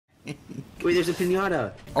Wait, there's a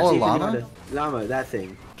pinata. Oh, a llama? Pinata. Llama, that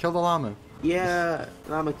thing. Kill the llama. Yeah,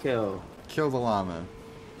 llama kill. Kill the llama.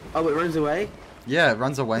 Oh, it runs away? Yeah, it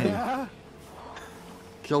runs away. Yeah.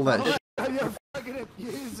 Kill that shit. You're fucking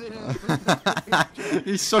abusing him.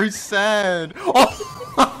 He's so sad. Oh,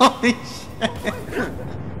 holy shit.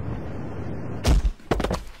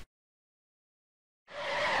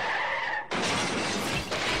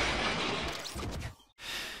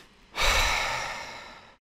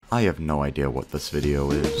 I have no idea what this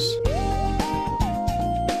video is. Is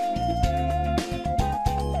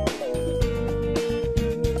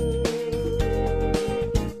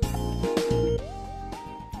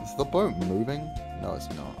the boat moving? No, it's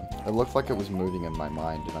not. It looked like it was moving in my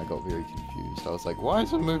mind and I got very confused. I was like, why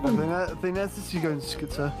is it moving? I think that's just you going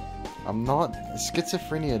schizo. I'm not.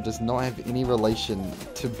 Schizophrenia does not have any relation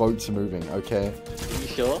to boats moving, okay? Are you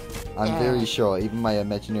sure? I'm very sure. Even my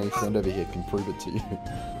imaginary friend over here can prove it to you.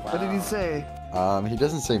 What did he say? He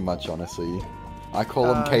doesn't say much, honestly. I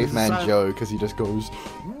call him Caveman so- Joe because he just goes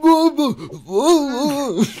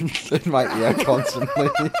in my ear constantly.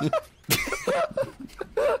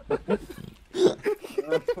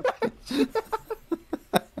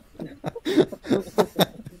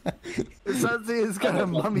 It sounds like he's got a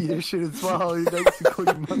mummy issue as well. He likes to call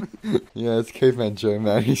you mummy. Yeah, it's Caveman Joe,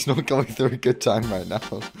 man. He's not going through a good time right now.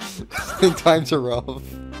 Times are rough.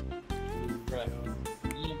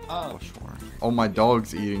 Oh, sure. Oh, my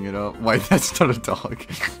dog's eating it up. Wait, that's not a dog.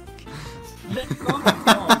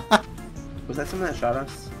 Was that someone that shot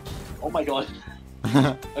us? Oh my god.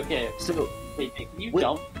 Okay, So, wait, can you What?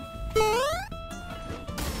 jump?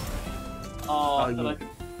 Oh, I thought I could...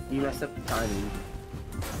 you messed up the timing.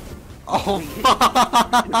 Oh,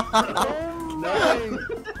 No.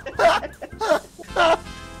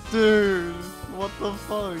 dude. What the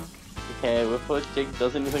fuck? Okay, before Jake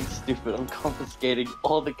does anything stupid, I'm confiscating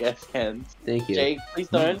all the gas cans. Thank you. Jake, please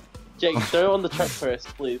don't. Jake, throw on the truck first,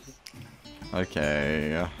 please.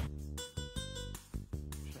 Okay.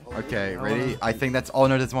 Okay, ready? I think that's. Oh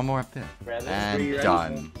no, there's one more up there. Rather, And ready?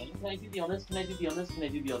 done. Can I do the honors? Can I do the honors? Can I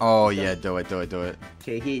do the honors? Oh yeah, do it, do it, do it.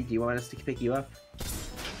 Cakey, do you want us to pick you up?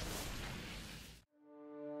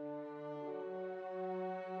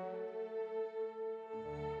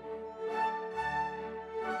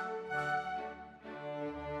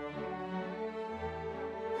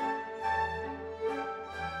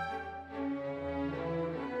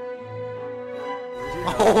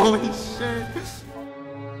 Holy shit!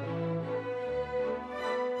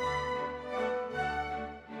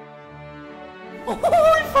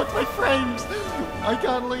 Oh, he fucked my frames! I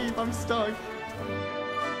can't leave, I'm stuck.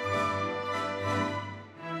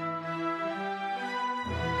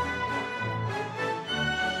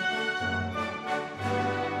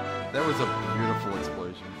 That was a beautiful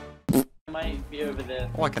explosion. I might be over there.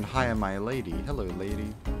 Oh, I can hire my lady. Hello,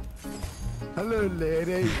 lady. Hello,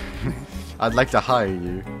 lady. I'd like to hire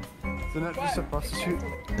you. Isn't that just a prostitute?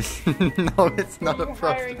 No, it's not a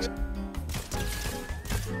prostitute.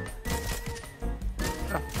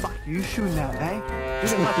 Oh, fuck, you shooting that, eh?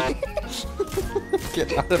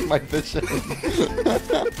 Get out of my vision.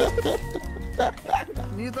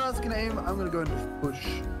 You thought I was gonna aim? I'm gonna go in the bush.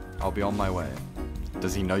 I'll be on my way.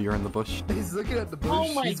 Does he know you're in the bush? He's looking at the bush.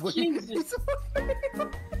 Oh my He's waiting. Jesus.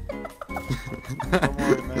 Don't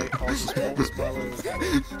worry, mate. I'll just spoilers.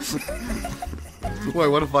 Wait,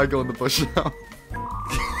 what if I go in the bush now?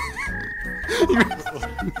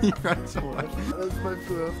 he runs away. That's my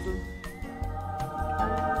first.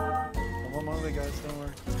 I'm on my way, guys. Don't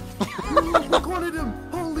worry. Look, one of them.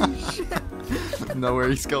 Holy shit. Know where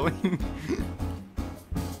he's going?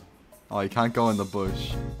 Oh, he can't go in the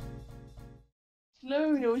bush.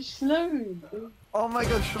 Slow, you're slow. Oh my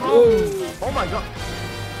god, Shlomo. Oh my god.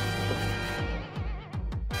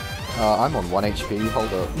 I'm on 1 HP,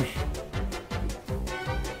 hold up.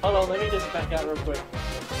 Hold on, let me just back out real quick.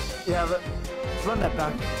 Yeah, but run that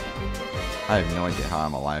back. I have no idea how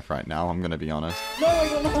I'm alive right now, I'm gonna be honest. No,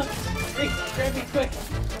 you're not. Rick, grab me quick.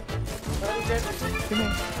 Run, grab me. Come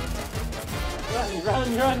here.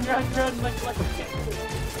 Run, like a kid.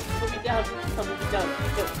 Put me down, put me down.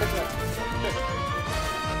 Go, quick, quick.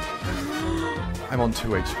 I'm on 2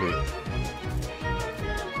 HP.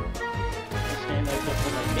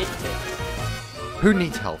 Who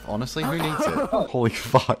needs health? Honestly, who needs it? Holy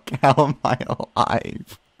fuck, how am I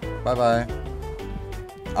alive? Bye bye.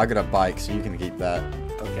 I got a bike, so you can keep that.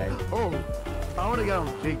 Okay. Oh, I want to get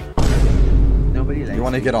on big. Nobody likes You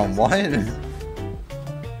want to get on what?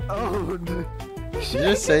 Oh, no. Did you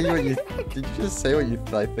just say what you? Did you just say what you?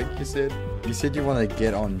 I think you said. You said you want to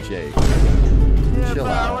get on Jake. Yeah, Chill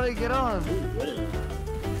but I out. want to get on.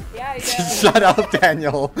 Yeah, Shut up,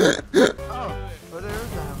 Daniel. Oh, well, there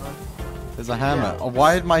is a hammer. There's a hammer. Oh,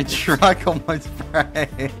 why did my truck almost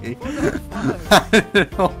break? How did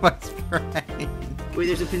it almost break? Wait,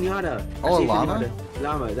 there's a pinata. Oh, I see a llama? pinata.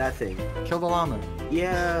 Llama, that thing. Kill the llama.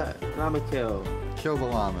 Yeah, llama kill. Kill the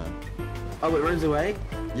llama. Oh, it runs away?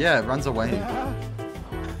 Yeah, it runs away. Yeah.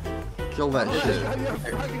 Kill that shit. You're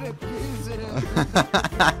fucking abusing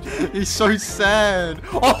him. He's so sad.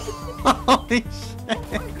 Oh, holy shit. How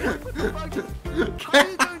are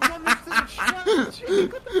you going down this thing strategy?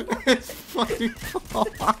 It's fucking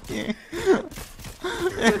flying.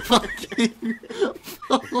 It fucking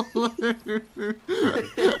flew.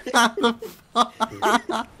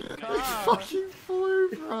 It fucking flew,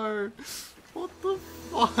 bro. What the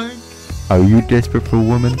fuck? Are you desperate for a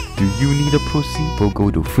woman? Do you need a pussy? Well,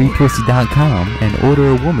 go to freepussy.com and order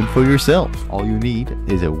a woman for yourself. All you need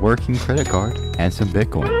is a working credit card and some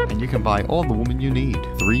Bitcoin. And you can buy all the women you need.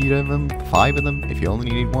 3 of them, 5 of them. If you only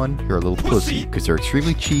need one, you're a little pussy. Because they're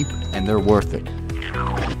extremely cheap and they're worth it.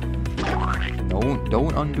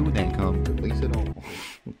 Don't undo that, cum. Release it all.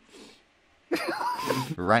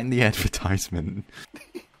 Right in the advertisement.